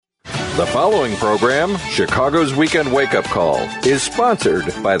The following program, Chicago's Weekend Wake-Up Call, is sponsored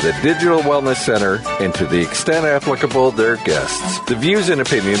by the Digital Wellness Center and to the extent applicable, their guests. The views and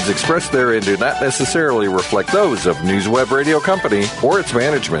opinions expressed therein do not necessarily reflect those of NewsWeb Radio Company or its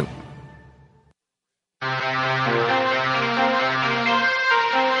management.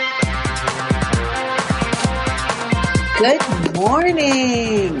 Good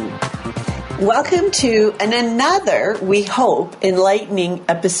morning. Welcome to another, we hope, enlightening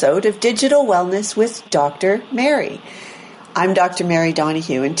episode of Digital Wellness with Dr.Mary. I'm Dr. Mary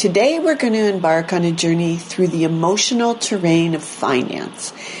Donahue, and today we're going to embark on a journey through the emotional terrain of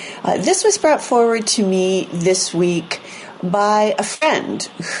finance. This was brought forward to me this week by a friend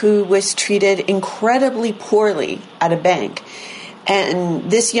who was treated incredibly poorly at a bank.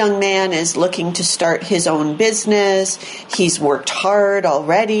 And this young man is looking to start his own business. He's worked hard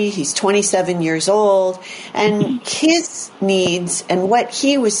already. He's 27 years old. And his needs and what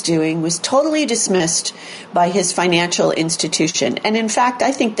he was doing was totally dismissed by his financial institution. And in fact,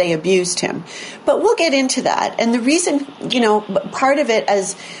 I think they abused him. But we'll get into that. And the reason, part of it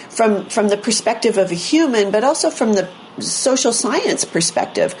as from the perspective of a human, but also from the social science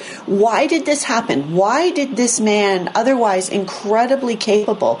perspective. Why did this happen? Why did this man, otherwise incredibly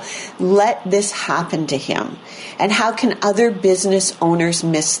capable, let this happen to him? And how can other business owners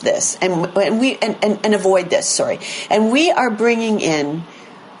miss this and avoid this? Sorry. And we are bringing in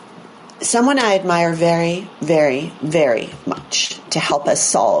someone I admire very, very, very much to help us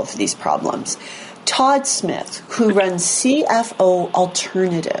solve these problems. Todd Smith, who runs CFO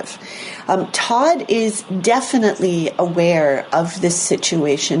Alternative. Todd is definitely aware of this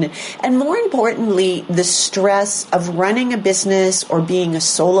situation and, more importantly, the stress of running a business or being a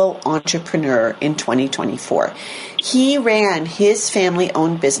solo entrepreneur in 2024. He ran his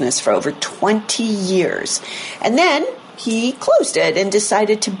family-owned business for over 20 years, and then he closed it and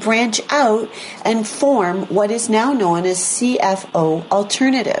decided to branch out and form what is now known as CFO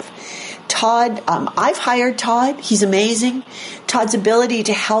Alternative. Todd, I've hired Todd. He's amazing. Todd's ability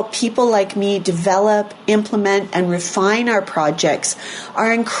to help people like me develop, implement, and refine our projects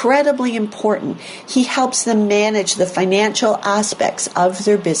are incredibly important. He helps them manage the financial aspects of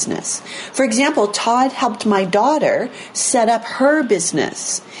their business. For example, Todd helped my daughter set up her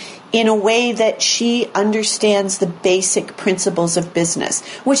business in a way that she understands the basic principles of business,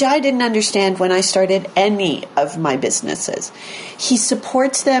 which I didn't understand when I started any of my businesses. He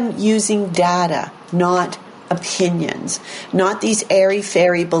supports them using data, not opinions, not these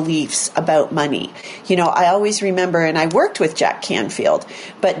airy-fairy beliefs about money. I always remember, and I worked with Jack Canfield,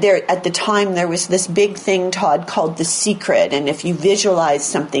 but there at the time there was this big thing, Todd, called The Secret, and if you visualize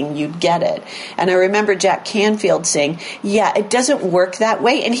something, you'd get it. And I remember Jack Canfield saying, yeah, it doesn't work that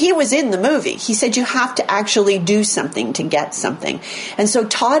way. And he was in the movie. He said, you have to actually do something to get something. And so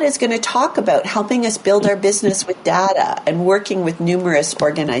Todd is going to talk about helping us build our business with data and working with numerous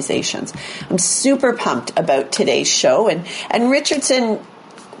organizations. I'm super pumped about today's show. And Richardson,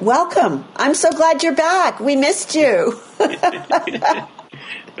 welcome. I'm so glad you're back. We missed you.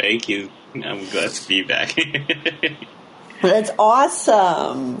 Thank you. I'm glad to be back. That's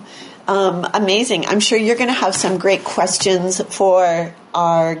awesome. Amazing. I'm sure you're going to have some great questions for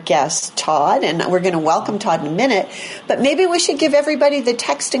our guest, Todd, and we're going to welcome Todd in a minute. But maybe we should give everybody the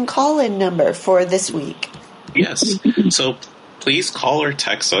text and call-in number for this week. Yes. So please call or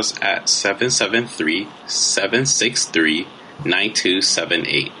text us at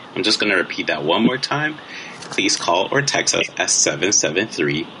 773-763-9278. I'm just going to repeat that one more time. Please call or text us at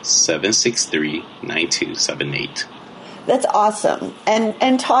 773-763-9278. That's awesome.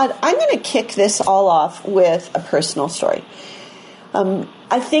 And Todd, I'm going to kick this all off with a personal story.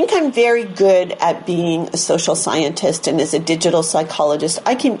 I think I'm very good at being a social scientist, and as a digital psychologist,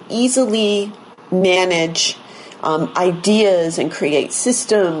 I can easily manage ideas and create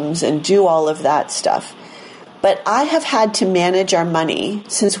systems and do all of that stuff. But I have had to manage our money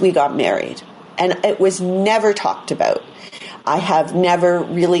since we got married, and it was never talked about. I have never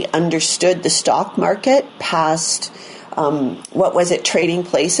really understood the stock market past, trading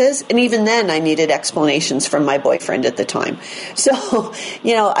places. And even then I needed explanations from my boyfriend at the time. So,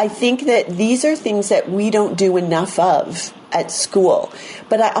 I think that these are things that we don't do enough of at school.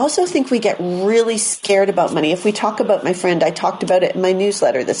 But I also think we get really scared about money. If we talk about my friend, I talked about it in my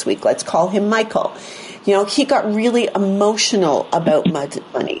newsletter this week. Let's call him Michael. He got really emotional about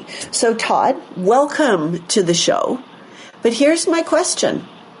money. So Todd, welcome to the show. But here's my question.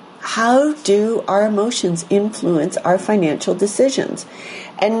 How do our emotions influence our financial decisions?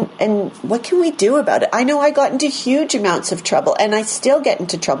 And what can we do about it? I know I got into huge amounts of trouble, and I still get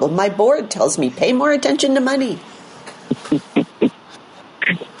into trouble. My board tells me, pay more attention to money.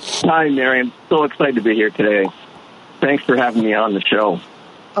 Hi, Mary. I'm so excited to be here today. Thanks for having me on the show.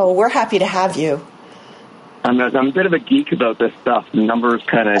 Oh, we're happy to have you. I'm a bit of a geek about this stuff. The numbers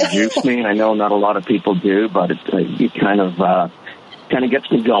kind of juice me. I know not a lot of people do, but it kind of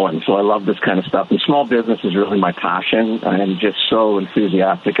gets me going. So I love this kind of stuff. And small business is really my passion. I'm just so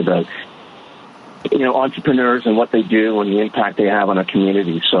enthusiastic about entrepreneurs and what they do and the impact they have on a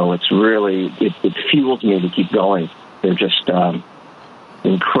community. So it's really it fuels me to keep going. They're just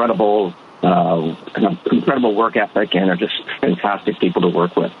incredible work ethic and are just fantastic people to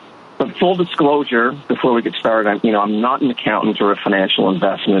work with. But full disclosure, before we get started, I'm not an accountant or a financial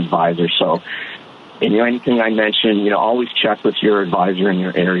investment advisor. So, anything I mention, always check with your advisor in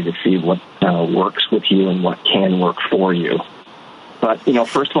your area to see what works with you and what can work for you. But,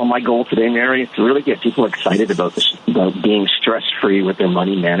 first of all, my goal today, Mary, is to really get people excited about being stress-free with their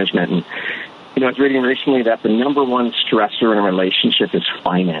money management. And, I was reading recently that the number one stressor in a relationship is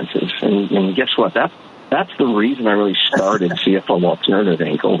finances. And guess what? That's the reason I really started CFO Alternative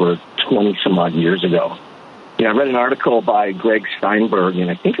Inc. over 20-some-odd years ago. I read an article by Greg Steinberg,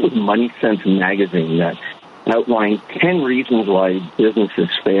 and I think it was Money Sense magazine, that outlined 10 reasons why businesses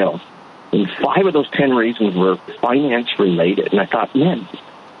fail. And 5 of those 10 reasons were finance-related. And I thought, man,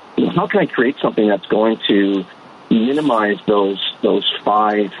 how can I create something that's going to minimize those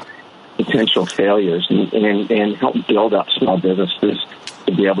 5 potential failures and help build up small businesses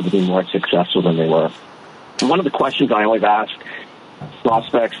to be able to be more successful than they were? And one of the questions I always ask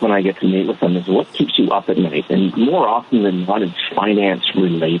prospects when I get to meet with them is, what keeps you up at night? And more often than not, it's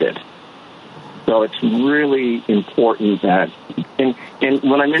finance-related. So it's really important that, and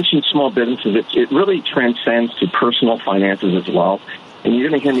when I mention small businesses, it really transcends to personal finances as well. And you're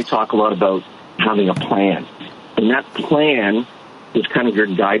going to hear me talk a lot about having a plan. And that plan is kind of your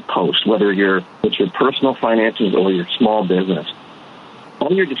guidepost, whether it's your personal finances or your small business.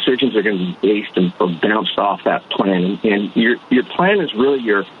 All your decisions are going to be based or bounced off that plan. And your plan is really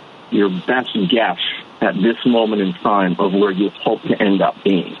your best guess at this moment in time of where you hope to end up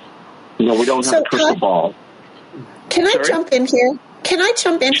being. We don't have a crystal ball. Can I jump in here?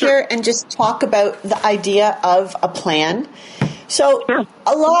 Here and just talk about the idea of a plan? So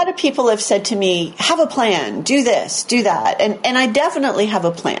a lot of people have said to me, have a plan, do this, do that. And I definitely have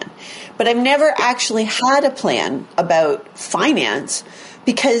a plan. But I've never actually had a plan about finance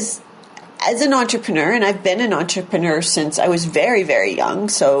because as an entrepreneur, and I've been an entrepreneur since I was very, very young,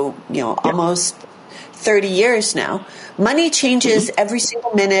 so, almost 30 years now, money changes every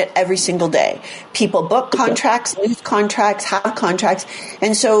single minute, every single day. People book contracts, lose contracts, have contracts.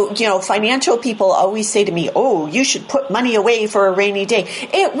 And so, financial people always say to me, oh, you should put money away for a rainy day.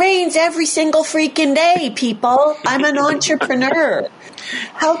 It rains every single freaking day, people. I'm an entrepreneur.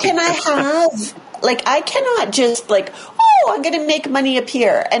 How can I I cannot just I'm going to make money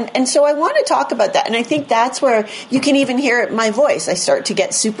appear. And so I want to talk about that. And I think that's where you can even hear it in my voice. I start to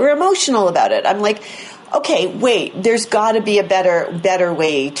get super emotional about it. I'm like, okay, wait, there's got to be a better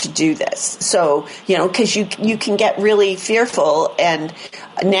way to do this. So, because you can get really fearful. And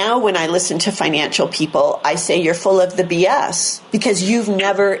now when I listen to financial people, I say you're full of the BS because you've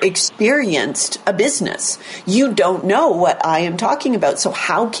never experienced a business. You don't know what I am talking about. So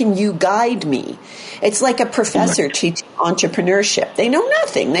how can you guide me? It's like a professor teaching entrepreneurship. They know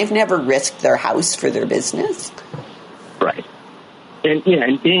nothing. They've never risked their house for their business. Right. And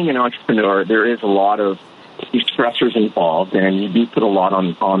being an entrepreneur, there is a lot of stressors involved, and you do put a lot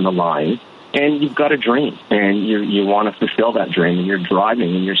on the line. And you've got a dream, and you want to fulfill that dream, and you're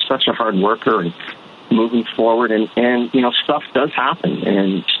driving, and you're such a hard worker and moving forward, and stuff does happen,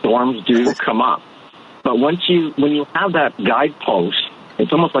 and storms do come up. But when you have that guidepost,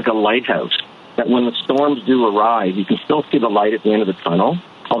 it's almost like a lighthouse, that when the storms do arrive, you can still see the light at the end of the tunnel,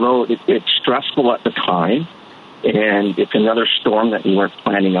 although it's stressful at the time. And it's another storm that you weren't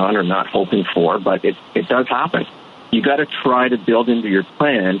planning on or not hoping for, but it does happen. You got to try to build into your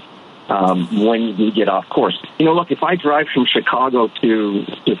plan when you do get off course. Look, if I drive from Chicago to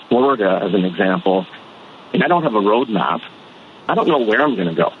Florida, as an example, and I don't have a road map, I don't know where I'm going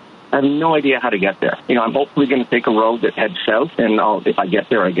to go. I have no idea how to get there. I'm hopefully going to take a road that heads south, and if I get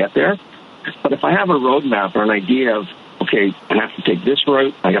there, I get there. But if I have a road map or an idea of, okay, I have to take this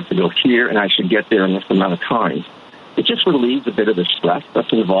route, I have to go here, and I should get there in this amount of time, it just relieves a bit of the stress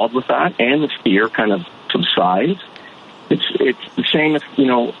that's involved with that, and the fear kind of subsides. It's the same as,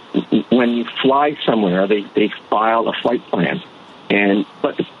 when you fly somewhere, they file a flight plan.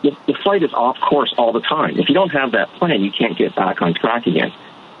 But the flight is off course all the time. If you don't have that plan, you can't get back on track again.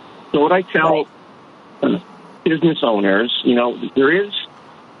 So what I tell business owners, there is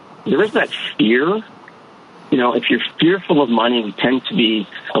that fear if you're fearful of money, we tend to be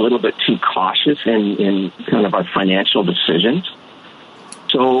a little bit too cautious in kind of our financial decisions.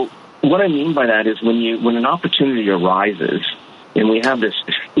 So what I mean by that is when an opportunity arises and we have this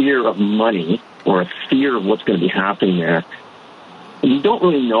fear of money or a fear of what's going to be happening there, we don't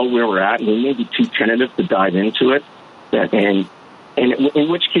really know where we're at, and we may be too tentative to dive into it, and in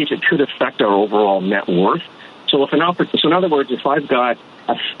which case it could affect our overall net worth. So in other words, if I've got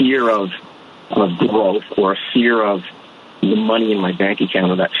a fear of growth or a fear of the money in my bank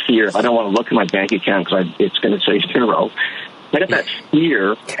account, or that fear, I don't want to look at my bank account because it's going to say zero. I get that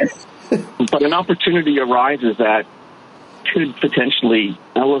fear, but an opportunity arises that could potentially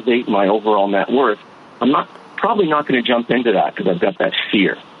elevate my overall net worth. I'm probably not going to jump into that because I've got that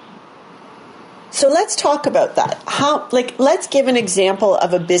fear. So let's talk about that. Let's give an example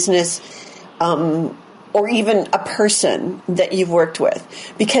of a business or even a person that you've worked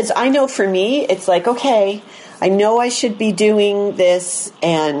with. Because I know for me, it's like, okay, I know I should be doing this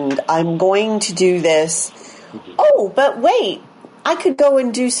and I'm going to do this. Oh, but wait, I could go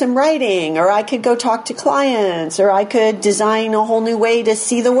and do some writing, or I could go talk to clients, or I could design a whole new way to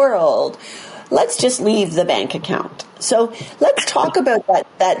see the world. Let's just leave the bank account. So let's talk about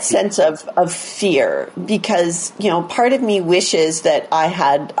that sense of fear, because, part of me wishes that I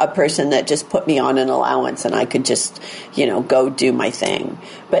had a person that just put me on an allowance and I could just, go do my thing.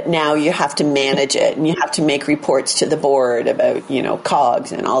 But now you have to manage it and you have to make reports to the board about,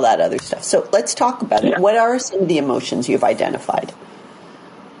 COGS and all that other stuff. So let's talk about it. What are some of the emotions you've identified?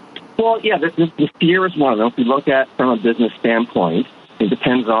 Well, yeah, the fear is one of them. If we look at from a business standpoint, it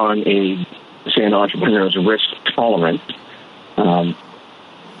depends on an entrepreneur's risk tolerance.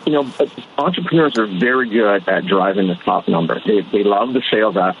 Entrepreneurs are very good at driving the top number. They love the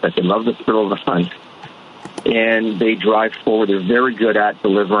sales aspect. They love the thrill of the hunt. And they drive forward. They're very good at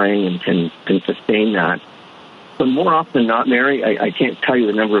delivering and can sustain that. But more often than not, Mary, I can't tell you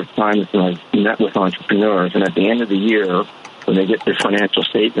the number of times when I've met with entrepreneurs, and at the end of the year, when they get their financial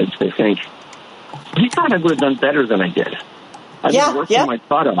statements, they think, I thought I would have done better than I did. I've been working my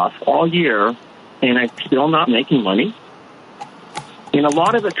butt off all year, and I'm still not making money. And a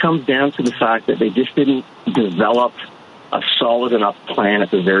lot of it comes down to the fact that they just didn't develop a solid enough plan at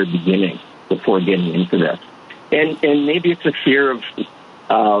the very beginning before getting into this. And maybe it's a fear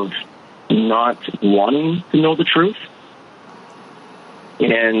of not wanting to know the truth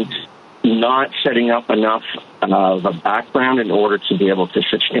and not setting up enough of a background in order to be able to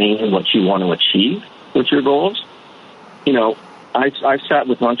sustain what you want to achieve with your goals. I've sat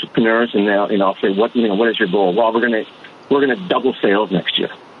with entrepreneurs and I'll say, what is your goal? Well, we're going to double sales next year.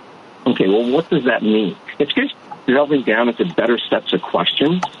 Okay, well, what does that mean? It's just delving down into better sets of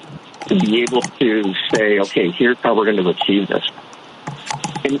questions to be able to say, okay, here's how we're going to achieve this.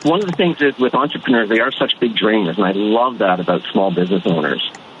 And one of the things is with entrepreneurs, they are such big dreamers, and I love that about small business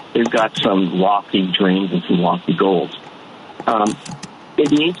owners. They've got some lofty dreams and some lofty goals.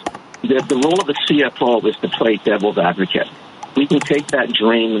 It means that the role of the CFO is to play devil's advocate. We can take that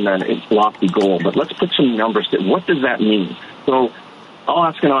dream and that lofty goal, but let's put some numbers to it. What does that mean? So I'll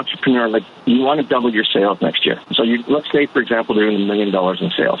ask an entrepreneur, you want to double your sales next year. So let's say, for example, they're doing $1 million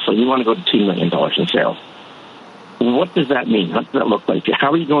in sales. So you want to go to $2 million in sales. What does that mean? What does that look like?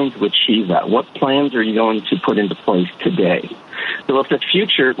 How are you going to achieve that? What plans are you going to put into place today? So if the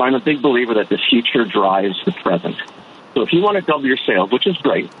future, I'm a big believer that the future drives the present. So if you want to double your sales, which is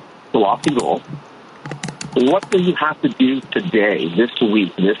great, the lofty goal, what do you have to do today, this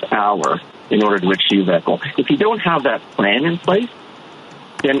week, this hour, in order to achieve that goal? If you don't have that plan in place,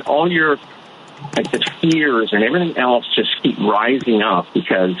 then all your the fears and everything else just keep rising up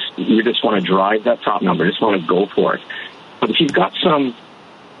because you just want to drive that top number, just want to go for it. But if you've got some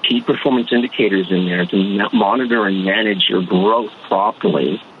key performance indicators in there to monitor and manage your growth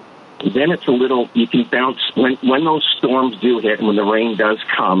properly, then it's you can bounce, when those storms do hit and when the rain does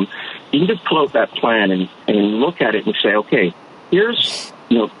come, you can just pull out that plan and look at it and say, okay, here's,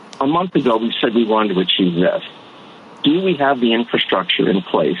 a month ago we said we wanted to achieve this. Do we have the infrastructure in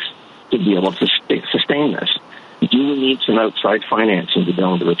place to be able to sustain this? Do we need some outside financing to be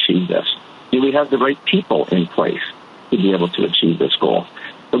able to achieve this? Do we have the right people in place to be able to achieve this goal?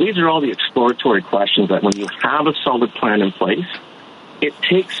 So these are all the exploratory questions that when you have a solid plan in place, it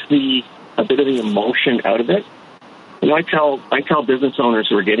takes a bit of the emotion out of it. I tell business owners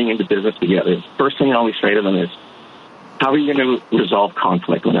who are getting into business together, the first thing I always say to them is, how are you going to resolve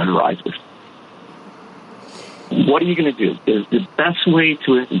conflict when it arises? What are you going to do? The best way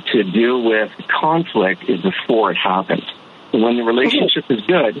to deal with conflict is before it happens. And when the relationship is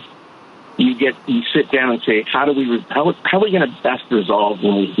good, you sit down and say, how are we going to best resolve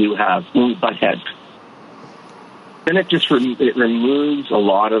when we butt heads? then it just it removes a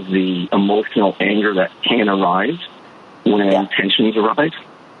lot of the emotional anger that can arise when tensions arise.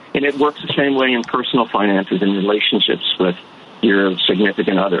 And it works the same way in personal finances and relationships with your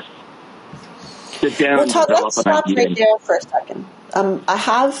significant other. Sit down, well, Todd, let's stop right there for a second. I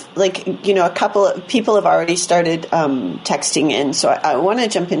have, a couple of people have already started texting in, so I want to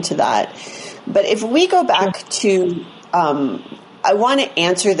jump into that. But if we go back to, I want to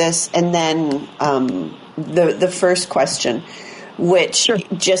answer this, and then the first question, which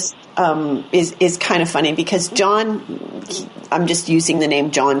just is kind of funny because John, I'm just using the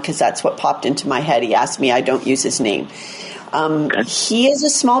name John because that's what popped into my head. He asked me, I don't use his name. He is a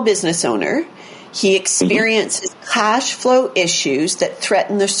small business owner. He experiences cash flow issues that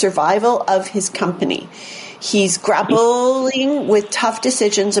threaten the survival of his company. He's grappling with tough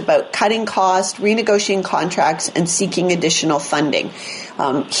decisions about cutting costs, renegotiating contracts, and seeking additional funding.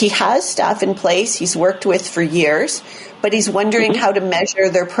 He has staff in place he's worked with for years, but he's wondering how to measure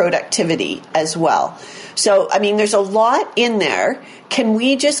their productivity as well. So, I mean, there's a lot in there. Can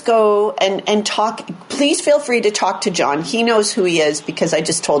we just go and talk? Please feel free to talk to John. He knows who he is because I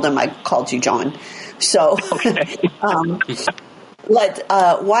just told him I called you John. So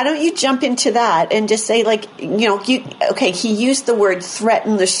why don't you jump into that and just say, he used the word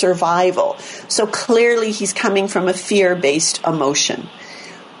threaten the survival. So clearly he's coming from a fear-based emotion.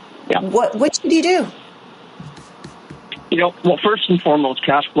 Yeah. What should he do? Well, first and foremost,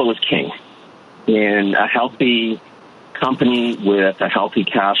 cash flow is king. And a healthy company with a healthy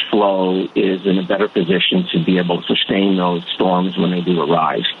cash flow is in a better position to be able to sustain those storms when they do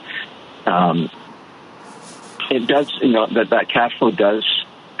arise. It does, that cash flow does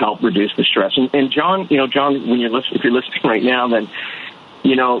help reduce the stress. And John, John, when if you're listening right now, then,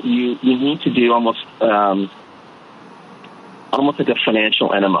 you need to do almost like a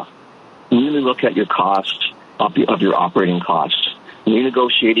financial enema. Really look at your costs of your operating costs.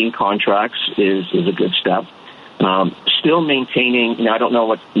 Renegotiating contracts is a good step. Still maintaining, I don't know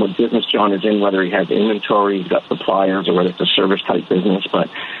what business John is in, whether he has inventory, he's got suppliers, or whether it's a service-type business. But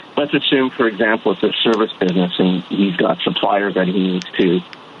let's assume, for example, it's a service business and he's got suppliers that he needs to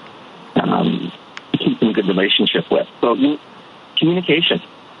keep in good relationship with. So communication,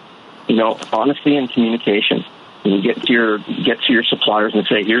 honesty and communication. You get to your suppliers and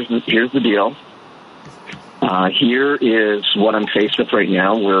say, here's the deal. Here is what I'm faced with right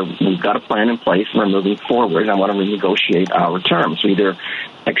now, where we've got a plan in place and we're moving forward. I want to renegotiate our terms. So either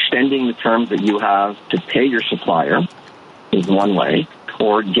extending the terms that you have to pay your supplier is one way,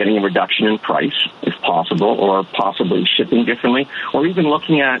 or getting a reduction in price if possible, or possibly shipping differently, or even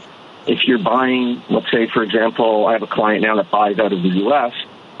looking at if you're buying, let's say, for example, I have a client now that buys out of the U.S.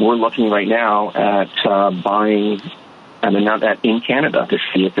 We're looking right now at buying in Canada to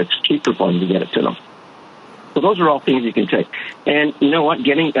see if it's cheaper for them to get it to them. So those are all things you can take. And you know what?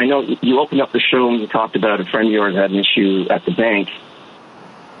 I know you opened up the show and you talked about a friend of yours had an issue at the bank.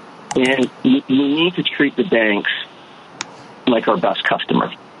 And you need to treat the banks like our best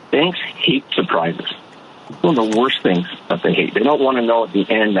customer. Banks hate surprises. It's one of the worst things that they hate. They don't want to know at the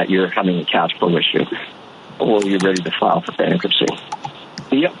end that you're having a cash flow issue or you're ready to file for bankruptcy.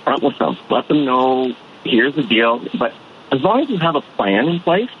 Be upfront with them. Let them know, here's the deal. But as long as you have a plan in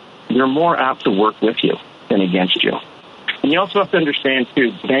place, they're more apt to work with you than against you. And you also have to understand,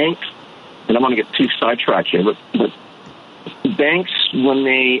 too, banks, and I don't want to get too sidetracked here, but banks, when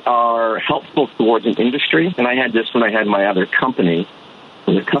they are helpful towards an industry, and I had this when I had my other company, it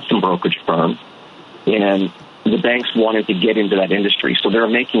was a custom brokerage firm, and the banks wanted to get into that industry, so they're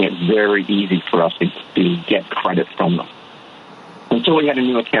making it very easy for us to get credit from them. Until we had a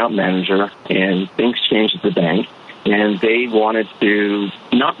new account manager, and things changed at the bank, and they wanted to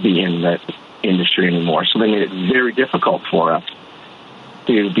not be in that industry anymore, so they made it very difficult for us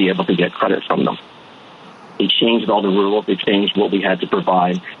to be able to get credit from them. They changed all the rules. They changed what we had to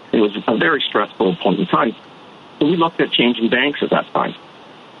provide. It was a very stressful point in time. So we looked at changing banks at that time.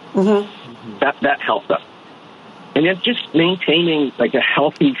 Mm-hmm. That helped us. And then just maintaining like a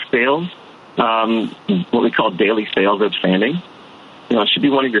healthy sales, what we call daily sales outstanding. It should be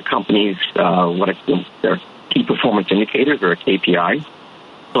one of your company's their key performance indicators or a KPI.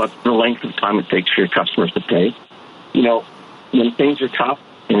 So that's the length of time it takes for your customers to pay. When things are tough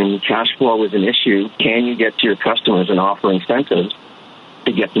and cash flow is an issue, can you get to your customers and offer incentives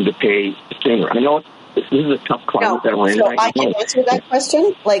to get them to pay sooner? I know this is a tough climate that we're in right now. So I can answer that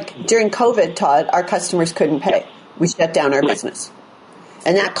question. Like during COVID, Todd, our customers couldn't pay. Yeah. We shut down our business.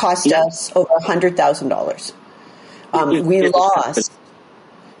 And that cost us over $100,000. We lost,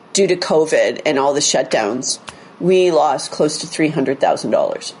 due to COVID and all the shutdowns, we lost close to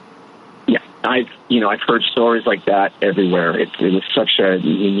 $300,000. Yeah, I've heard stories like that everywhere. It was such a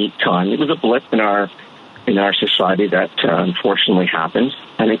unique time. It was a blip in our society that unfortunately happened.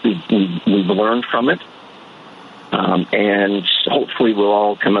 I think we've learned from it, and hopefully we'll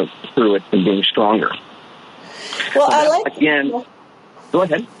all come out through it and being stronger. Well, go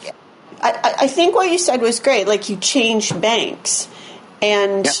ahead. I think what you said was great. Like, you changed banks,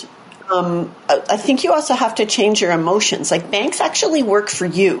 and I think you also have to change your emotions. Like, banks actually work for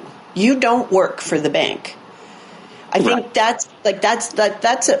you. You don't work for the bank. I think that's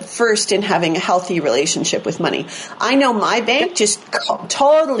at first in having a healthy relationship with money. I know my bank just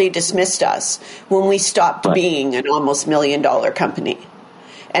totally dismissed us when we stopped being an almost $1 million company,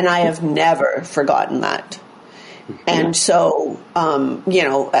 and I have never forgotten that. And so,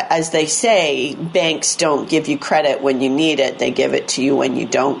 as they say, banks don't give you credit when you need it. They give it to you when you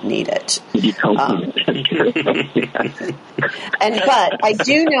don't need it. But I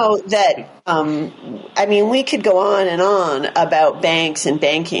do know that, we could go on and on about banks and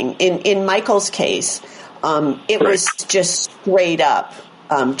banking. In Michael's case, it was just straight up,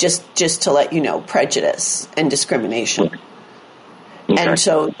 just to let you know, prejudice and discrimination. Okay. And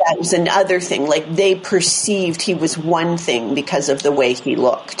so that was another thing. Like, they perceived he was one thing because of the way he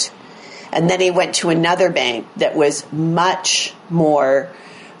looked. And then he went to another bank that was much more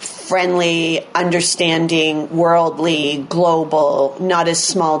friendly, understanding, worldly, global, not a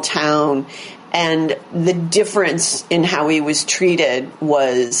small town. And the difference in how he was treated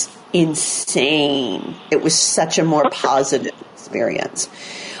was insane. It was such a more positive experience.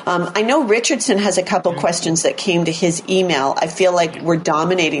 I know Richardson has a couple questions that came to his email. I feel like we're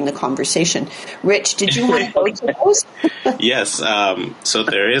dominating the conversation. Rich, did you want to go to those? Yes. So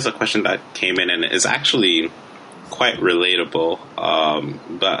there is a question that came in, and is actually quite relatable.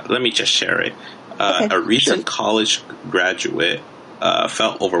 But let me just share it. Okay. A recent college graduate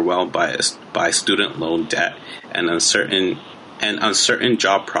felt overwhelmed by student loan debt and uncertain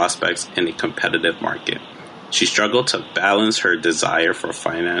job prospects in a competitive market. She struggled to balance her desire for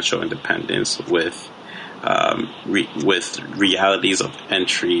financial independence with realities of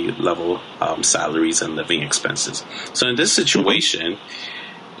entry-level salaries and living expenses. So in this situation,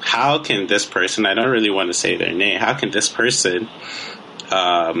 how can this person, I don't really want to say their name, how can this person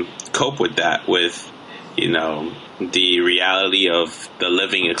cope with that, with, the reality of the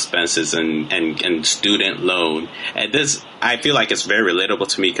living expenses and student loan? And this, I feel like it's very relatable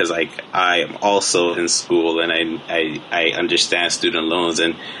to me, because I am also in school, and I understand student loans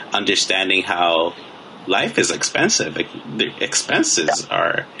and understanding how life is expensive. The expenses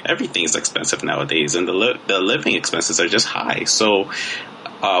everything's expensive nowadays, and the living expenses are just high. So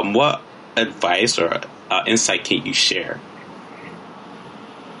what advice or insight can you share?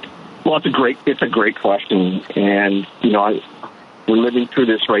 Well, it's a great question, and we're living through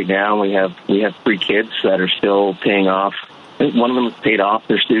this right now. We have 3 kids that are still paying off. I think one of them has paid off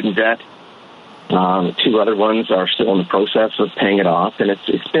their student debt. 2 other ones are still in the process of paying it off, and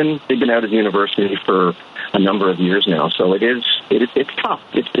they've been out of university for a number of years now. So it's tough.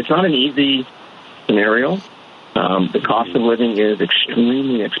 It's not an easy scenario. The cost of living is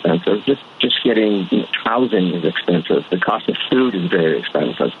extremely expensive. Just getting housing is expensive. The cost of food is very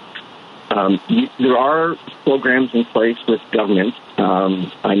expensive. There are programs in place with government.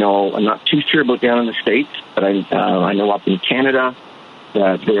 I know, I'm not too sure about down in the States, but I know up in Canada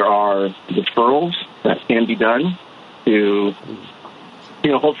that there are deferrals that can be done to,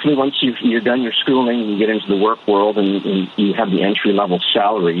 hopefully once you're done your schooling and you get into the work world and you have the entry-level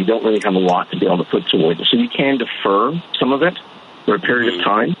salary, you don't really have a lot to be able to put towards it. So you can defer some of it for a period of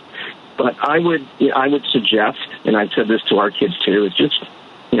time. But I would suggest, and I've said this to our kids too, is just,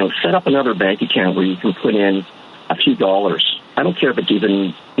 set up another bank account where you can put in a few dollars. I don't care if it's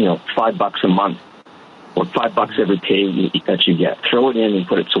even, $5 a month or $5 every pay that you get. Throw it in and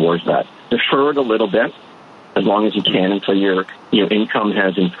put it towards that. Defer it a little bit, as long as you can, until your income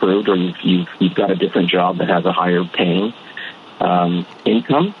has improved, or you've got a different job that has a higher paying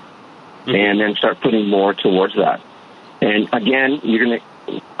income, and then start putting more towards that. And again,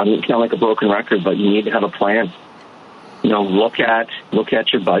 I'm kind of like a broken record, but you need to have a plan. Look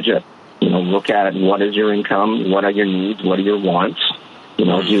at your budget. Look at what is your income, what are your needs, what are your wants.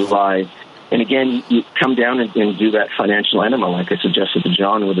 And again, you come down and do that financial enema, like I suggested to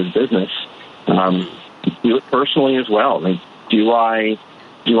John with his business. Do it personally as well. Like, do I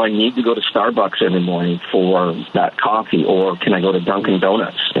need to go to Starbucks every morning for that coffee, or can I go to Dunkin'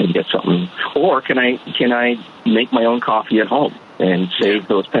 Donuts and get something? Or can I make my own coffee at home and save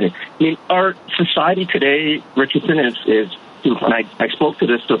those pennies? I mean, our society today, Richardson, is and I spoke to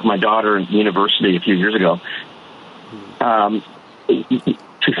this with my daughter in university a few years ago.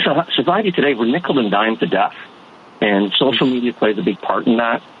 society today, we're nickel and dime to death. And social media plays a big part in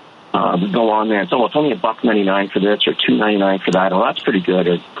that. We go on there and say, it's only $1.99 for this or $2.99 for that. Oh, that's pretty good.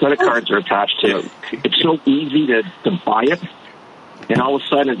 Or credit cards are attached to it. It's so easy to buy it. And all of a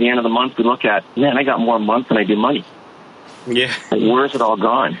sudden, at the end of the month, we look at, man, I got more a month than I do money. Yeah. Like, where's it all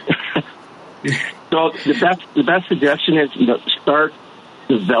gone? So the best suggestion is, start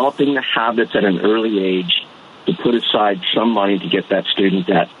developing the habits at an early age to put aside some money to get that student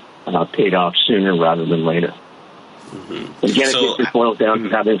debt paid off sooner rather than later. Mm-hmm. Again, it just boils down to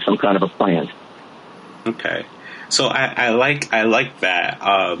having some kind of a plan. Okay, so I like that.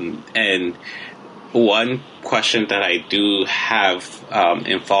 And one question that I do have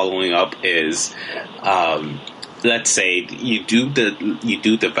in following up is, let's say you do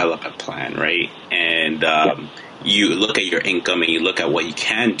develop a plan, right? And you look at your income and you look at what you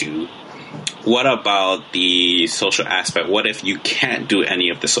can do. What about the social aspect? What if you can't do any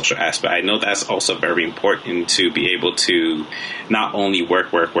of the social aspect? I know that's also very important to be able to not only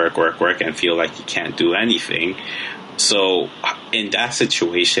work and feel like you can't do anything. So in that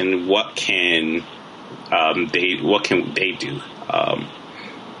situation, what can they do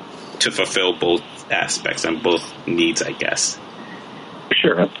to fulfill both aspects and both needs, I guess?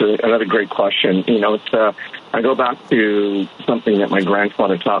 Sure, that's another great question. I go back to something that my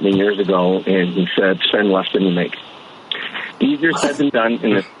grandfather taught me years ago, and he said, spend less than you make. Easier said than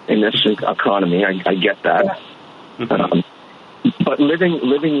done in this economy, I get that. But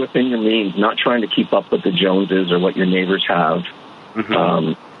living within your means, not trying to keep up with the Joneses or what your neighbors have,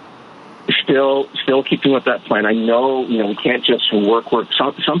 still keeping with that plan. I know, we can't just work.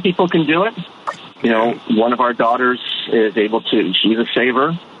 Some people can do it. One of our daughters is able to, she's a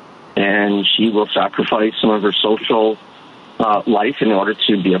saver, and she will sacrifice some of her social life in order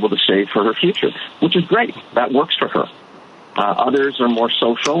to be able to save for her future, which is great. That works for her. Others are more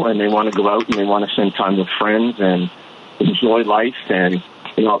social, and they want to go out and they want to spend time with friends and enjoy life. And,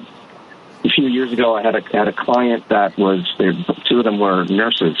 a few years ago, I had a client that two of them were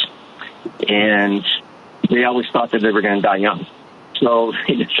nurses, and they always thought that they were going to die young. So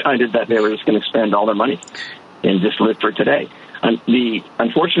they decided that they were just going to spend all their money and just live for today. And the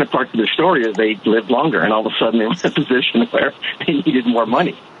unfortunate part of their story is they lived longer, and all of a sudden they were in a position where they needed more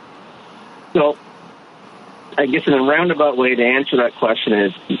money. So I guess in a roundabout way to answer that question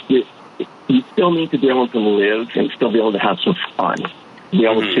is you still need to be able to live and still be able to have some fun, be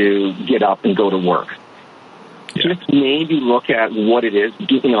able to get up and go to work. Yeah. Just maybe look at what it is.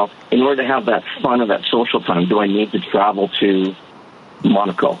 In order to have that fun or that social time, do I need to travel to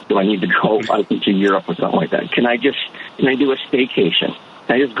Monaco? Do I need to go out into Europe or something like that? Can I do a staycation?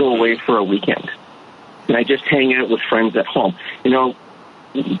 Can I just go away for a weekend? Can I just hang out with friends at home?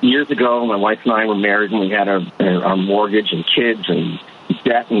 Years ago, my wife and I were married, and we had our mortgage and kids and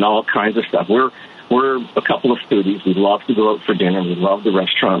debt and all kinds of stuff. We're a couple of foodies. We love to go out for dinner. We love the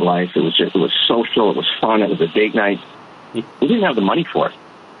restaurant life. It was social. It was fun. It was a date night. We didn't have the money for it.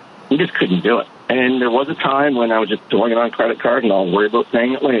 We just couldn't do it. And there was a time when I was just throwing it on credit card, and I'll worry about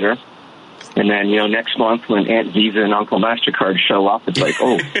paying it later. And then, next month when Aunt Visa and Uncle MasterCard show up, it's like,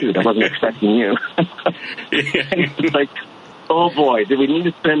 oh, dude, I wasn't expecting you. It's like, oh, boy, did we need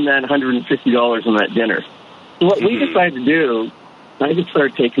to spend that $150 on that dinner? So what we decided to do, I just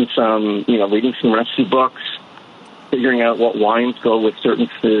started taking some, reading some recipe books, figuring out what wines go with certain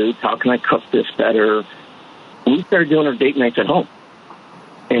foods, how can I cook this better. And we started doing our date nights at home.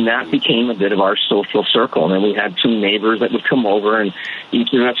 And that became a bit of our social circle. And then we had some neighbors that would come over, and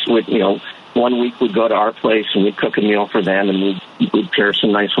each of us would, 1 week we'd go to our place and we'd cook a meal for them, and we'd pair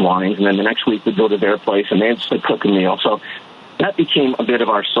some nice wines. And then the next week we'd go to their place and they'd cook a meal. So that became a bit of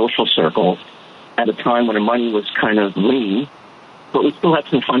our social circle at a time when our money was kind of lean, but we still had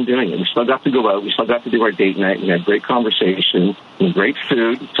some fun doing it. We still got to go out. We still got to do our date night. We had great conversation and great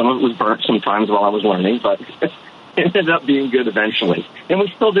food. Some of it was burnt sometimes while I was learning, but it ended up being good eventually. And we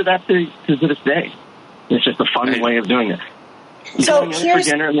still do that to this day. It's just a fun way of doing it. So here's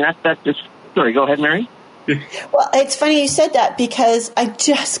for dinner. That's just... Sorry, go ahead, Mary. Well, it's funny you said that, because I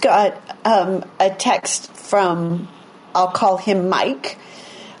just got a text from, I'll call him Mike.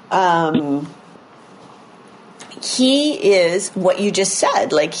 He is what you just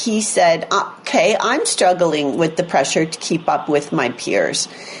said. Like, he said, okay, I'm struggling with the pressure to keep up with my peers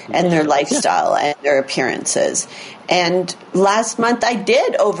and their lifestyle and their appearances. And last month I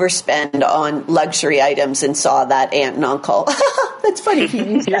did overspend on luxury items and saw that aunt and uncle. That's funny he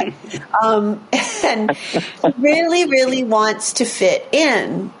used that. And really, really wants to fit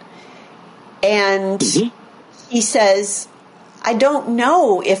in. And he says, I don't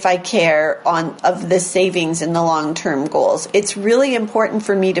know if I care of the savings and the long-term goals. It's really important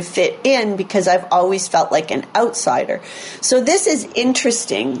for me to fit in because I've always felt like an outsider. So this is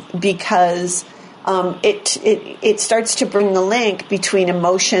interesting because it starts to bring the link between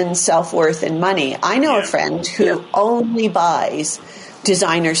emotion, self-worth, and money. I know a friend who only buys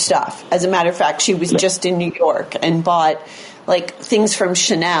designer stuff. As a matter of fact, she was just in New York and bought like things from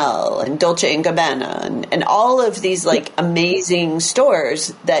Chanel and Dolce & Gabbana and all of these like amazing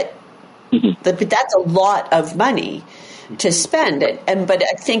stores but that's a lot of money to spend. But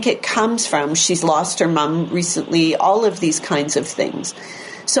I think it comes from, she's lost her mom recently, all of these kinds of things.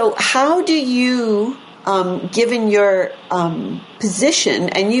 So how do you, given your position,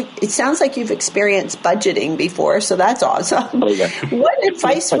 and it sounds like you've experienced budgeting before, so that's awesome. What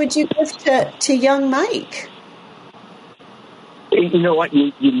advice would you give to young Mike? You know what?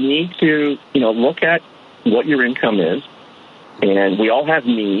 You need to, look at what your income is, and we all have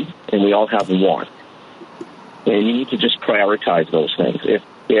needs and we all have wants, and you need to just prioritize those things.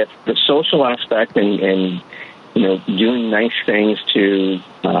 If the social aspect and doing nice things to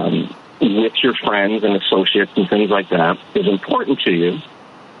with your friends and associates and things like that is important to you,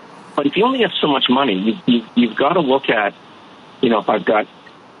 but if you only have so much money, you've got to look at, if I've got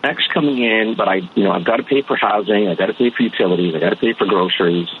X coming in, but I've got to pay for housing, I've got to pay for utilities, I've got to pay for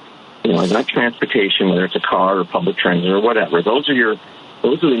groceries, I've got transportation, whether it's a car or public transit or whatever. Those are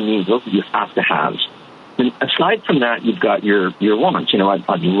the needs, those are your have-to-haves. And aside from that, you've got your wants.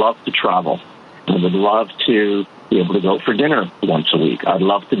 I'd love to travel. I would love to be able to go for dinner once a week. I'd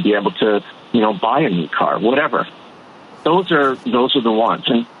love to be able to, buy a new car, whatever. Those are the wants.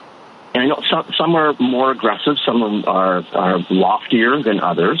 And I know some are more aggressive, some of them are loftier than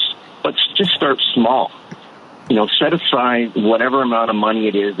others, but just start small. Set aside whatever amount of money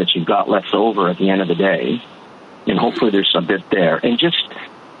it is that you've got left over at the end of the day, and hopefully there's a bit there, and just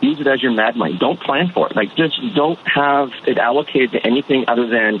use it as your mad money. Don't plan for it. Like, just don't have it allocated to anything other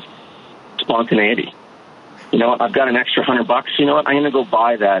than spontaneity. I've got an extra $100. You know what? I'm going to go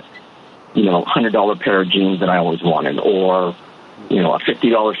buy that, $100 pair of jeans that I always wanted, or a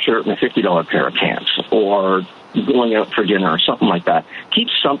 $50 shirt and a $50 pair of pants, or going out for dinner or something like that. Keep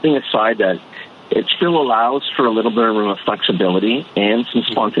something aside that it still allows for a little bit of room of flexibility and some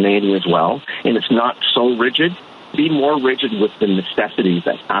spontaneity as well. And it's not so rigid. Be more rigid with the necessities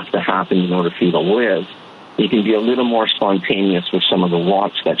that have to happen in order for you to live. You can be a little more spontaneous with some of the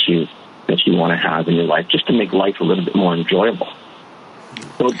wants that you want to have in your life, just to make life a little bit more enjoyable.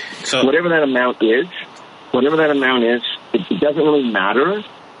 So whatever that amount is, it doesn't really matter.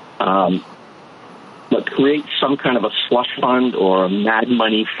 But create some kind of a slush fund or a mad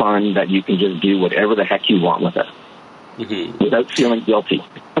money fund that you can just do whatever the heck you want with it without feeling guilty.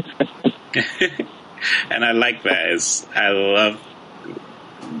 And I like that. I love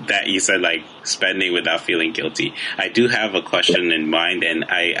that you said, like, spending without feeling guilty. I do have a question in mind, and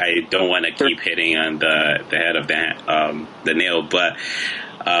I don't want to keep hitting on the head of the nail, but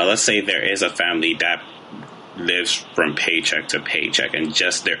let's say there is a family that lives from paycheck to paycheck, and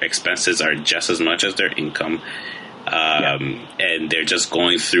just their expenses are just as much as their income, and they're just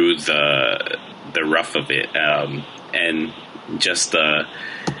going through the rough of it, and just the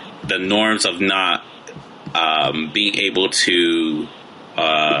norms of not being able to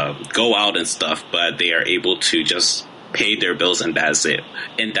go out and stuff, but they are able to just pay their bills and that's it.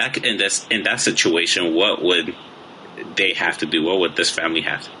 In that situation, what would they have to do? What would this family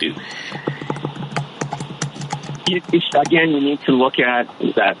have to do? Again, you need to look at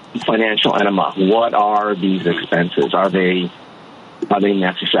that financial enema. What are these expenses? Are they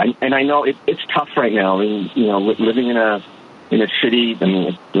necessary? And I know it's tough right now. I mean, living in a city. I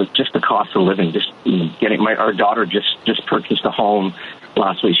mean, it's just the cost of living. Just getting our daughter just purchased a home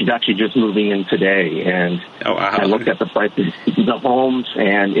last week. She's actually just moving in today, and I looked at the prices of the homes,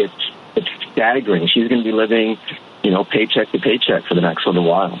 and it's staggering. She's going to be living, paycheck to paycheck for the next little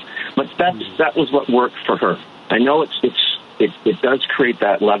while. But that was what worked for her. I know it does create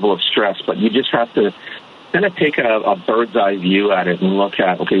that level of stress, but you just have to kind of take a bird's eye view at it and look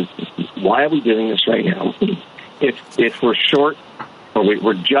at, okay, why are we doing this right now? If we're short or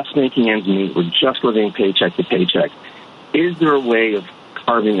we're just making ends meet, we're just living paycheck to paycheck, is there a way of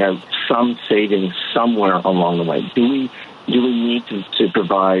carving out some savings somewhere along the way? Do we need to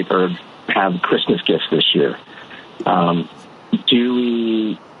provide or have Christmas gifts this year? Do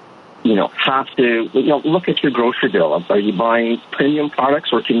we have to, look at your grocery bill. Are you buying premium products,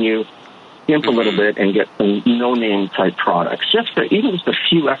 or can you skimp a little bit and get some no-name type products? Even just a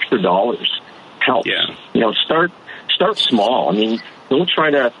few extra dollars helps. Yeah. Start small. I mean, don't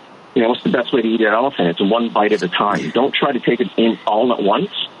try to what's the best way to eat an elephant? It's one bite at a time. Don't try to take it in all at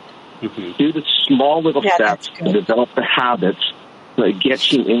once. Mm-hmm. Do the small little steps to develop the habits that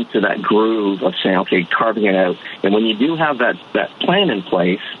get you into that groove of saying, okay, carving it out. And when you do have that plan in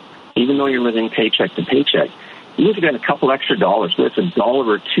place, even though you're living paycheck to paycheck, you need to get a couple extra dollars, whether it's $1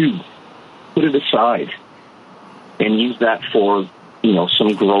 or $2, put it aside and use that for,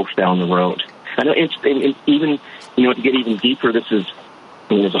 some growth down the road. I know it's even, to get even deeper, this is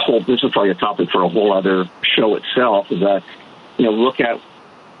probably a topic for a whole other show itself, is that, look at,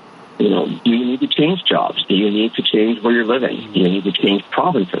 do you need to change jobs? Do you need to change where you're living? Do you need to change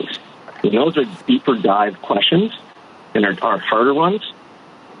provinces? Those are deeper dive questions and are harder ones.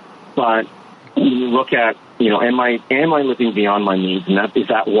 But when you look at, am I living beyond my needs? And is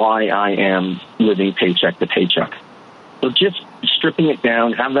that why I am living paycheck to paycheck? So just stripping it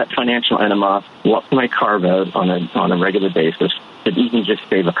down, have that financial enema. What can I carve out on a regular basis that even just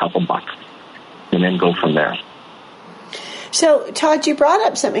save a couple bucks, and then go from there. So, Todd, you brought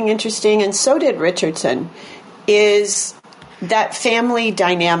up something interesting, and so did Richardson, is that family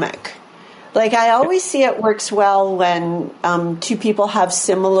dynamic. Like, I always see it works well when two people have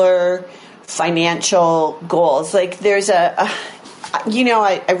similar financial goals. Like, there's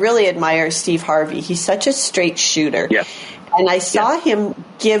I really admire Steve Harvey. He's such a straight shooter. Yes. And I saw him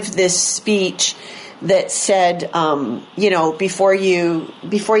give this speech that said, before you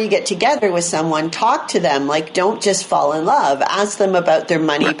get together with someone, talk to them. Like, don't just fall in love. Ask them about their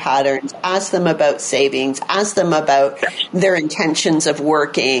money patterns. Ask them about savings. Ask them about their intentions of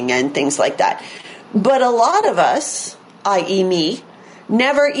working and things like that. But a lot of us, i.e. me,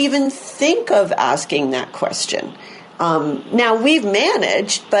 never even think of asking that question. Now, we've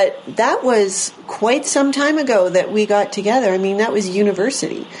managed, but that was quite some time ago that we got together. I mean, that was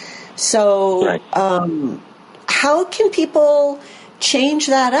university. So how can people change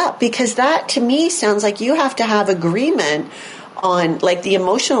that up? Because that, to me, sounds like you have to have agreement on, like, the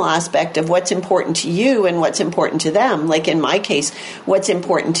emotional aspect of what's important to you and what's important to them. Like, in my case, what's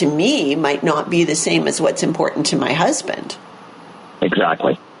important to me might not be the same as what's important to my husband.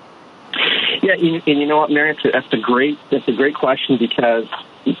 Exactly. Yeah, and you know what, Mary? That's a great question, because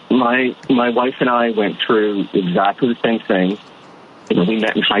my wife and I went through exactly the same thing. We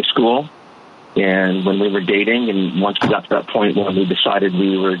met in high school, and when we were dating, and once we got to that point when we decided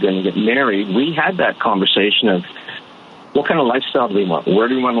we were going to get married, we had that conversation of what kind of lifestyle do we want? Where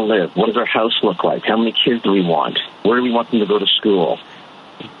do we want to live? What does our house look like? How many kids do we want? Where do we want them to go to school?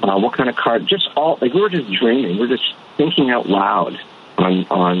 What kind of car? Just all, like, we were just dreaming. We were just thinking out loud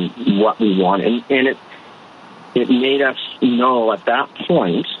on what we want, and it made us know at that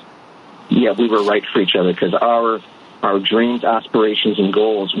point, yeah, we were right for each other, because our dreams, aspirations, and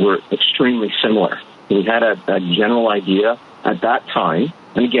goals were extremely similar. We had a general idea at that time,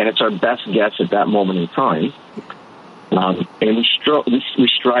 and again, it's our best guess at that moment in time, and we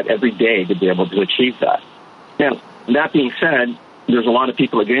strive every day to be able to achieve that. Now, that being said, there's a lot of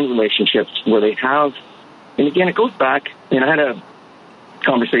people that get in relationships where they have, and again, it goes back, and I had a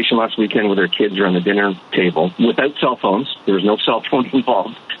conversation last weekend with our kids around the dinner table without cell phones. There was no cell phone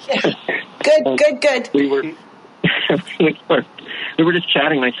involved. Yeah. Good. We were just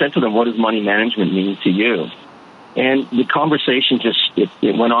chatting, and I said to them, what does money management mean to you? And the conversation it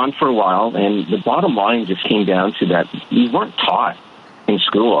went on for a while, and the bottom line just came down to that we weren't taught in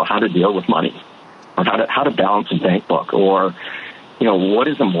school how to deal with money, or how to balance a bank book, or what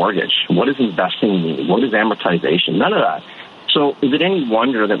is a mortgage? What does investing mean? What is amortization? None of that. So is it any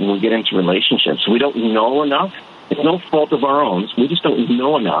wonder that when we get into relationships, we don't know enough? It's no fault of our own. We just don't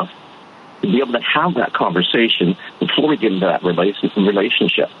know enough to be able to have that conversation before we get into that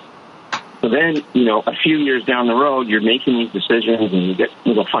relationship. So then, a few years down the road, you're making these decisions, and you get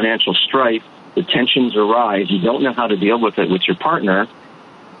little financial strife, the tensions arise, you don't know how to deal with it with your partner,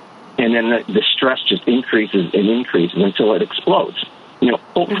 and then the stress just increases and increases until it explodes.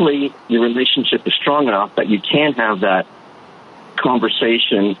 Hopefully your relationship is strong enough that you can have that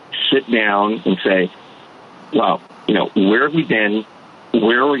conversation, sit down and say, well, where have we been,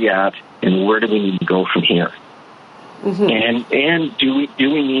 where are we at, and where do we need to go from here? Mm-hmm. And do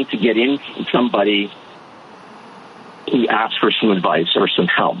we need to get in somebody who asks for some advice or some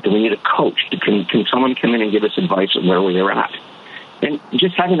help? Do we need a coach? Can someone come in and give us advice on where we are at? And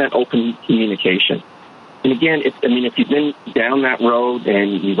just having that open communication. And again, if you've been down that road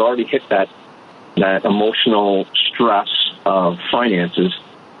and you've already hit that emotional stress of finances,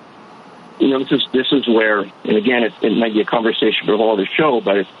 this is where, and again, it might be a conversation for a whole other show,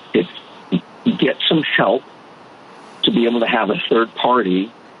 but it's get some help to be able to have a third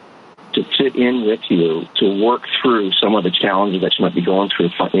party to sit in with you to work through some of the challenges that you might be going through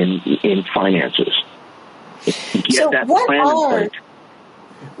in finances. So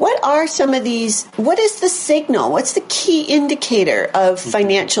what are some of these, what is the signal? What's the key indicator of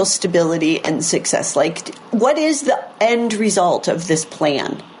financial stability and success? Like, what is the end result of this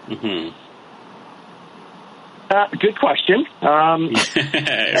plan? Mm-hmm. Good question. Great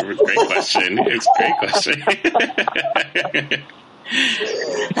question. It's a great question.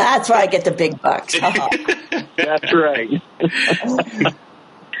 That's why I get the big bucks. That's right.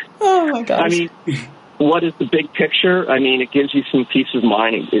 Oh, my gosh. I mean, what is the big picture? I mean, it gives you some peace of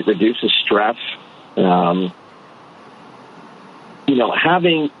mind. It reduces stress.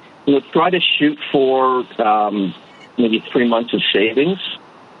 Try to shoot for maybe 3 months of savings.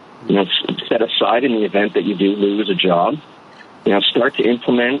 Set aside in the event that you do lose a job. Start to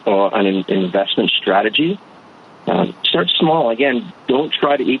implement an investment strategy. Start small. Again, don't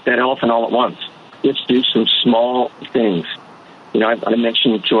try to eat that elephant all at once. Just do some small things. I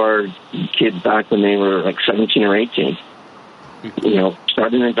mentioned to our kids back when they were like 17 or 18,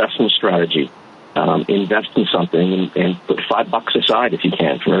 start an investment strategy. Invest in something and put $5 aside if you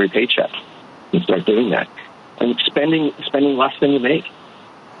can from every paycheck. And start doing that. And spending less than you make.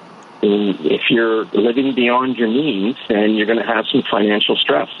 And if you're living beyond your means, then you're going to have some financial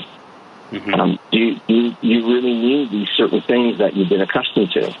stress. Mm-hmm. You really need these certain things that you've been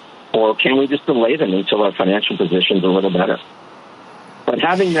accustomed to? Or can we just delay them until our financial position's a little better? But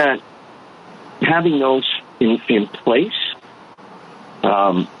having those in place,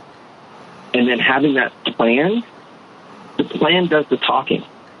 and then having that plan, the plan does the talking.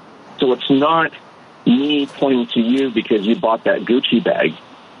 So it's not me pointing to you because you bought that Gucci bag,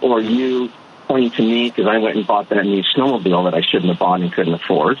 or you pointing to me because I went and bought that new snowmobile that I shouldn't have bought and couldn't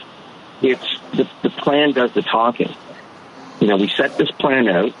afford. It's the plan does the talking. We set this plan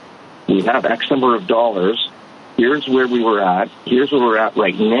out. We have X number of dollars. Here's where we were at. Here's where we're at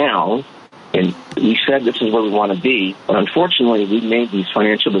right now. And we said this is where we want to be. But unfortunately, we made these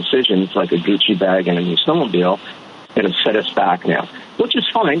financial decisions like a Gucci bag and a new snowmobile that have set us back now, which is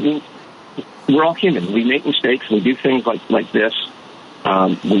fine. I mean, we're all human. We make mistakes. We do things like this.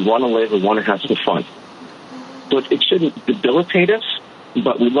 We want to live. We want to have some fun. So it shouldn't debilitate us,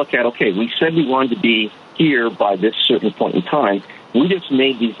 but we look at, okay, we said we wanted to be here by this certain point in time. We just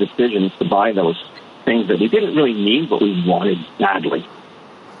made these decisions to buy those things that we didn't really need, but we wanted badly.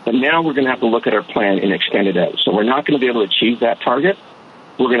 But now we're going to have to look at our plan and extend it out. So we're not going to be able to achieve that target.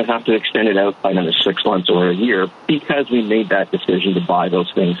 We're going to have to extend it out by another 6 months or a year because we made that decision to buy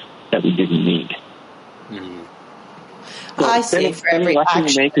those things that we didn't need. Mm-hmm. So I see. For every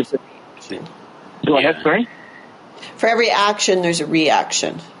action, go ahead, sorry. For every action, there's a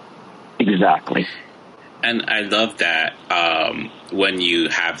reaction. Exactly. And I love that when you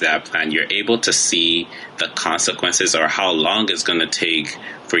have that plan, you're able to see the consequences or how long it's going to take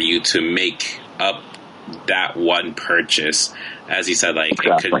for you to make up that one purchase. As you said, like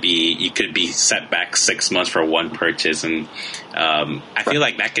exactly. You could be set back 6 months for one purchase, and I feel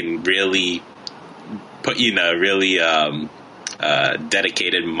like that can really put you in a really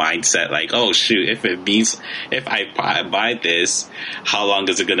dedicated mindset. Like, oh shoot, if I buy this, how long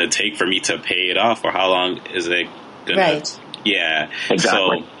is it going to take for me to pay it off, or how long is it going to? Right. Yeah.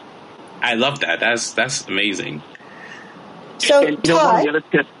 Exactly. So I love that. That's amazing. So and, Todd, one of the other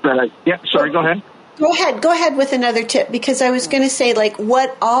tips sorry, go ahead. Go ahead with another tip, because I was going to say, like,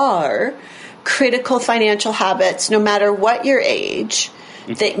 what are critical financial habits, no matter what your age,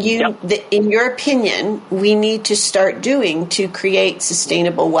 that in your opinion, we need to start doing to create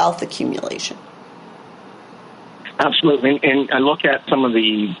sustainable wealth accumulation? Absolutely. And I look at some of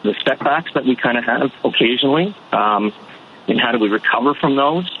the setbacks that we kind of have occasionally, and how do we recover from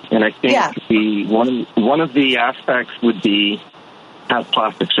those? And I think one of the aspects would be have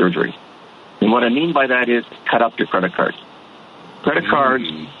plastic surgery. And what I mean by that is cut up your credit cards. Credit cards.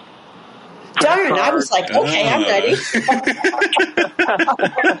 Darn, I was like, okay, I'm ready.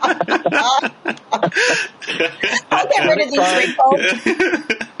 I'll get rid of these wrinkles.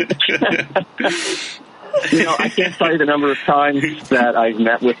 I can't tell you the number of times that I've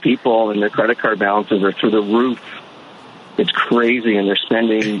met with people and their credit card balances are through the roof. It's crazy, and they're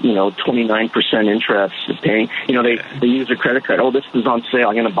spending, 29% interest, paying, they use their credit card. Oh, this is on sale,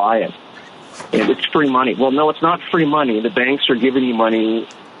 I'm going to buy it. And it's free money. Well, no, it's not free money. The banks are giving you money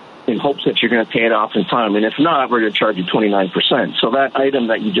in hopes that you're going to pay it off in time. And if not, we're going to charge you 29%. So that item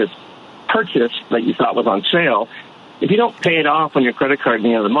that you just purchased that you thought was on sale, if you don't pay it off on your credit card at the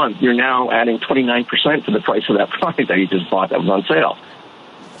end of the month, you're now adding 29% to the price of that product that you just bought that was on sale.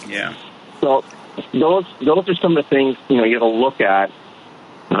 Yeah. So those are some of the things, you got to look at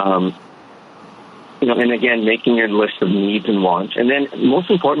And again, making your list of needs and wants. And then,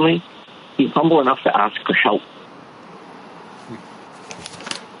 most importantly, be humble enough to ask for help.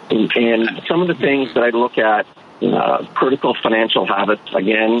 And some of the things that I look at, critical financial habits,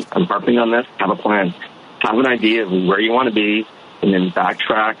 again, I'm harping on this, have a plan. Have an idea of where you want to be, and then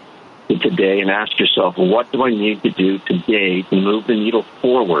backtrack to today and ask yourself, what do I need to do today to move the needle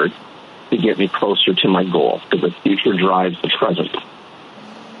forward to get me closer to my goal? Because the future drives the present.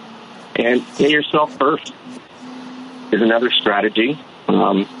 And pay yourself first is another strategy.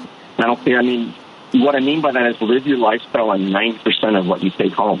 What I mean by that is live your lifestyle on 90% of what you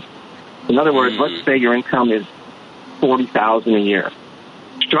take home. In other words, let's say your income is $40,000 a year.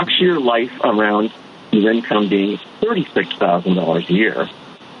 Structure your life around your income being $36,000 a year,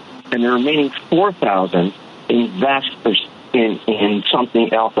 and the remaining $4,000 invest in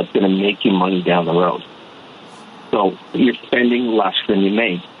something else that's going to make you money down the road. So you're spending less than you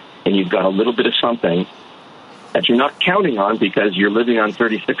make, and you've got a little bit of something that you're not counting on because you're living on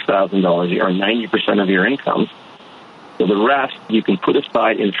 $36,000 a year, or 90% of your income. So the rest you can put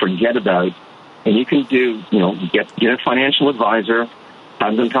aside and forget about, and you can do, get a financial advisor,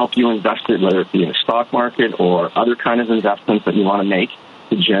 have them help you invest it, whether it be in a stock market or other kind of investments that you want to make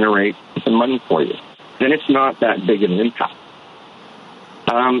to generate some money for you. Then it's not that big of an impact.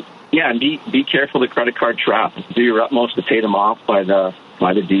 Be careful of the credit card trap. Do your utmost to pay them off by the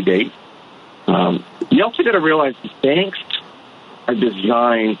due date. You also got to realize banks are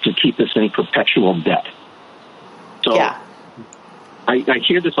designed to keep us in perpetual debt. So I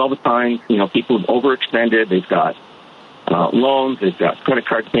hear this all the time. People have overextended. They've got loans. They've got credit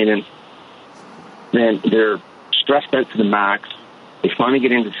card payments. Then they're stressed out to the max. They finally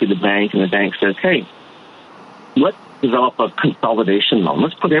get in to see the bank, and the bank says, hey, let's develop a consolidation loan.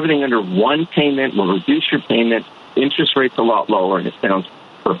 Let's put everything under one payment. We'll reduce your payment. Interest rate's a lot lower, and it sounds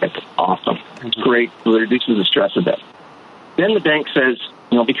perfect. Awesome. It's great. It reduces the stress a bit. Then the bank says,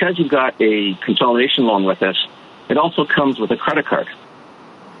 because you've got a consolidation loan with us, it also comes with a credit card.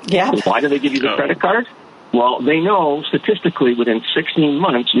 Yeah. Why do they give you the credit card? Well, they know statistically within 16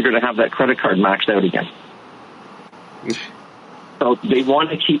 months you're going to have that credit card maxed out again. So they want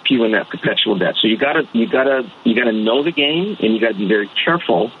to keep you in that perpetual debt. So you gotta know the game, and you got to be very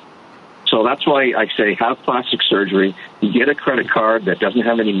careful. So that's why I say have plastic surgery. You get a credit card that doesn't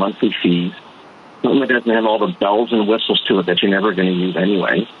have any monthly fees, something that doesn't have all the bells and whistles to it that you're never going to use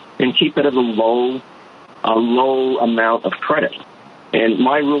anyway, and keep it at a low amount of credit. And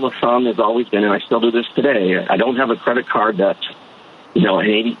my rule of thumb has always been, and I still do this today, I don't have a credit card that's, an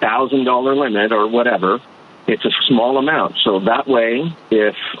 $80,000 limit or whatever. It's a small amount. So that way,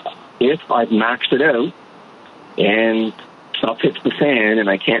 if I've maxed it out and stuff hits the fan and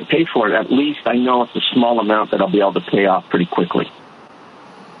I can't pay for it, at least I know it's a small amount that I'll be able to pay off pretty quickly.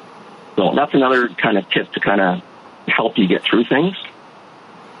 So that's another kind of tip to kind of help you get through things.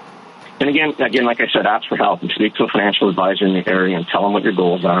 And again, like I said, ask for help and speak to a financial advisor in the area and tell them what your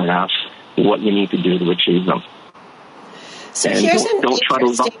goals are and ask what you need to do to achieve them. So and here's don't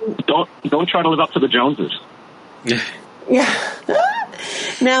try to live up to the Joneses. Yeah.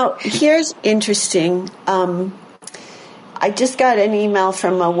 Now, here's interesting. I just got an email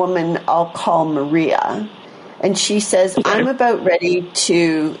from a woman I'll call Maria, and she says, I'm about ready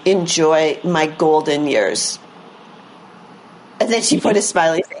to enjoy my golden years. And then she put a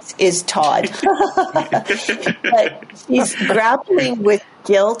smiley face, is Todd. But she's grappling with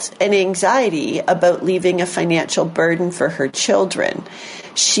guilt and anxiety about leaving a financial burden for her children.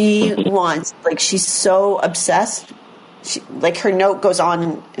 She wants, she's so obsessed. Her note goes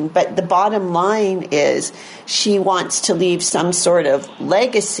on, but the bottom line is she wants to leave some sort of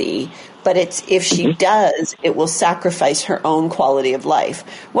legacy, but if she does, it will sacrifice her own quality of life.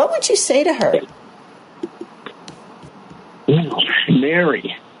 What would you say to her?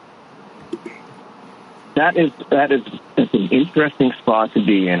 Mary, that's an interesting spot to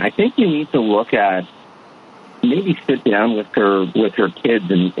be in. I think you need to look at, maybe sit down with her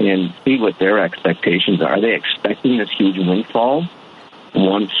kids and see what their expectations are. Are they expecting this huge windfall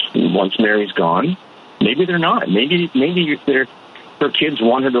once Mary's gone? Maybe they're not. Maybe her kids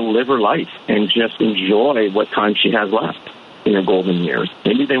want her to live her life and just enjoy what time she has left in her golden years.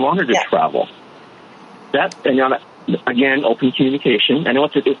 Maybe they want her to travel. Again, open communication. I know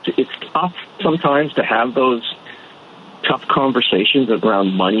it's tough sometimes to have those tough conversations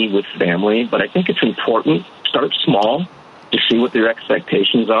around money with family, but I think it's important. Start small to see what their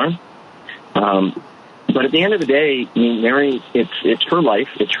expectations are. But at the end of the day, Mary, it's her life,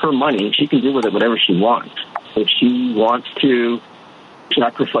 it's her money. She can do with it whatever she wants. If she wants to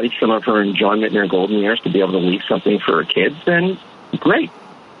sacrifice some of her enjoyment in her golden years to be able to leave something for her kids, then great.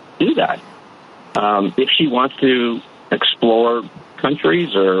 do that. If she wants to explore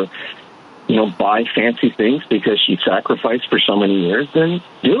countries or, buy fancy things because she sacrificed for so many years, then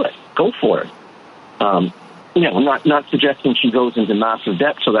do it. Go for it. I'm not suggesting she goes into massive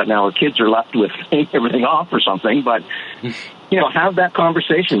debt so that now her kids are left with paying everything off or something, but, have that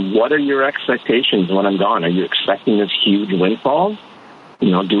conversation. What are your expectations when I'm gone? Are you expecting this huge windfall?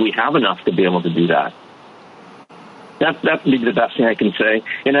 Do we have enough to be able to do that? That would be the best thing I can say.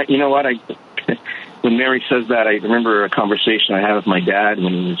 And you know what? When Mary says that, I remember a conversation I had with my dad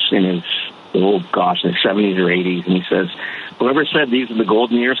when he was in his 70s or 80s, and he says, "Whoever said these are the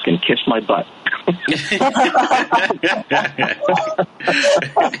golden years can kiss my butt."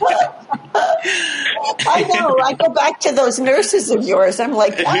 I know. I go back to those nurses of yours. I'm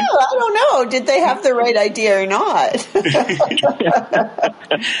like, I don't know. Did they have the right idea or not?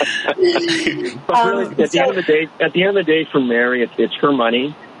 But really, at the end of the day, for Mary, it's her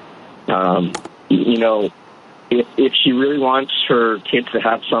money. If she really wants her kids to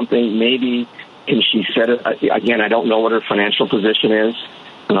have something, maybe can she set it? Again, I don't know what her financial position is.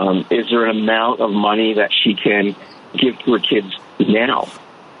 Is there an amount of money that she can give to her kids now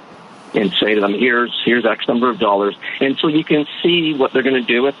and say to them, here's X number of dollars, and so you can see what they're going to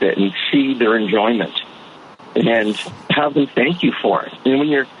do with it and see their enjoyment and have them thank you for it. And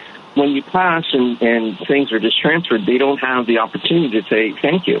when you pass and things are just transferred, they don't have the opportunity to say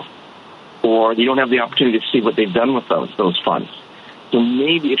thank you, or they don't have the opportunity to see what they've done with those funds. So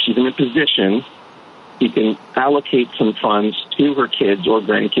maybe if she's in a position, you can allocate some funds to her kids or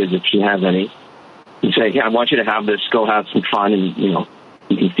grandkids if she has any, and say, I want you to have this, go have some fun, and,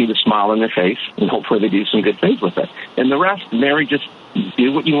 you can see the smile on their face, and hopefully they do some good things with it. And the rest, Mary, just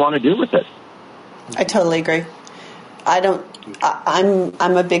do what you want to do with it. I totally agree. I'm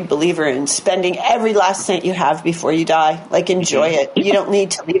a big believer in spending every last cent you have before you die. Like, enjoy it. You don't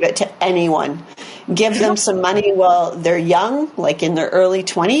need to leave it to anyone. Give them some money while they're young, like in their early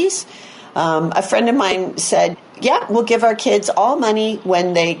 20s. A friend of mine said, we'll give our kids all money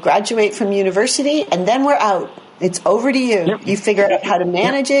when they graduate from university, and then we're out. It's over to you. Yep. You figure out how to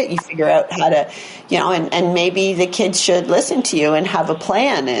manage it. You figure out how to, and maybe the kids should listen to you and have a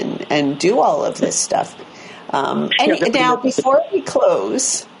plan and do all of this stuff. Now, before we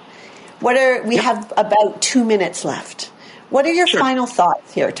close, we have about 2 minutes left. What are your final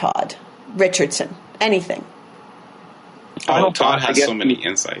thoughts here, Todd Richardson? Anything? Todd has so many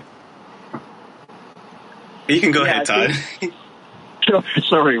insights. You can go ahead, Todd.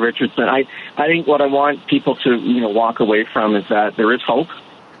 Sorry, Richardson. I think what I want people to walk away from is that there is hope.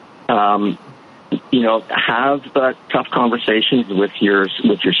 Have tough conversations with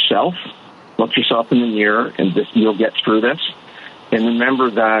yourself. Look yourself in the mirror, and you'll get through this. And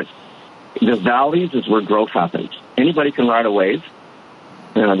remember that the valleys is where growth happens. Anybody can ride a wave.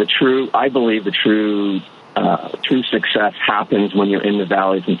 I believe the true success happens when you're in the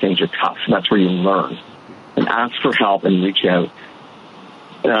valleys and things are tough. That's where you learn. And ask for help and reach out.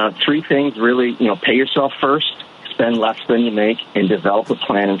 3 things really, pay yourself first, spend less than you make, and develop a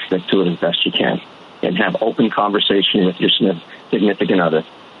plan and stick to it as best you can. And have open conversation with your significant other.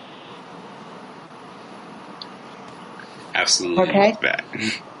 Absolutely. Okay.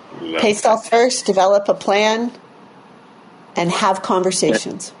 Pay yourself first, develop a plan, and have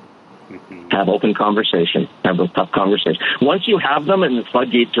conversations. Have open conversation. Have those tough conversations. Once you have them and the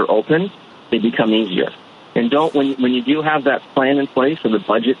floodgates are open, they become easier. And when you do have that plan in place or the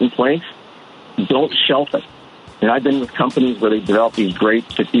budget in place, don't shelf it. And I've been with companies where they develop these great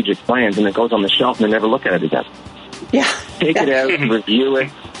strategic plans and it goes on the shelf and they never look at it again. Yeah. Take it out, review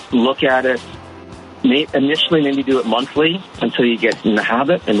it, look at it. Initially, maybe do it monthly until you get in the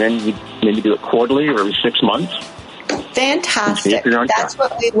habit, and then you maybe do it quarterly or every 6 months. Fantastic. That's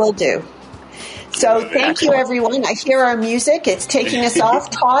what we will do. So thank you, everyone. I hear our music. It's taking us off.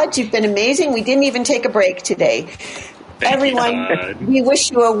 Todd, you've been amazing. We didn't even take a break today. Everyone, we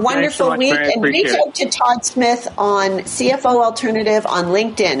wish you a wonderful week. And reach out to Todd Smith on CFO Alternative on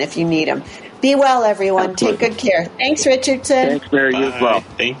LinkedIn if you need him. Be well, everyone. Absolutely. Take good care. Thanks, Richardson. Thanks, Mary. You as well.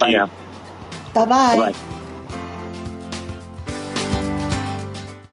 Thank you. Bye-bye. Bye-bye.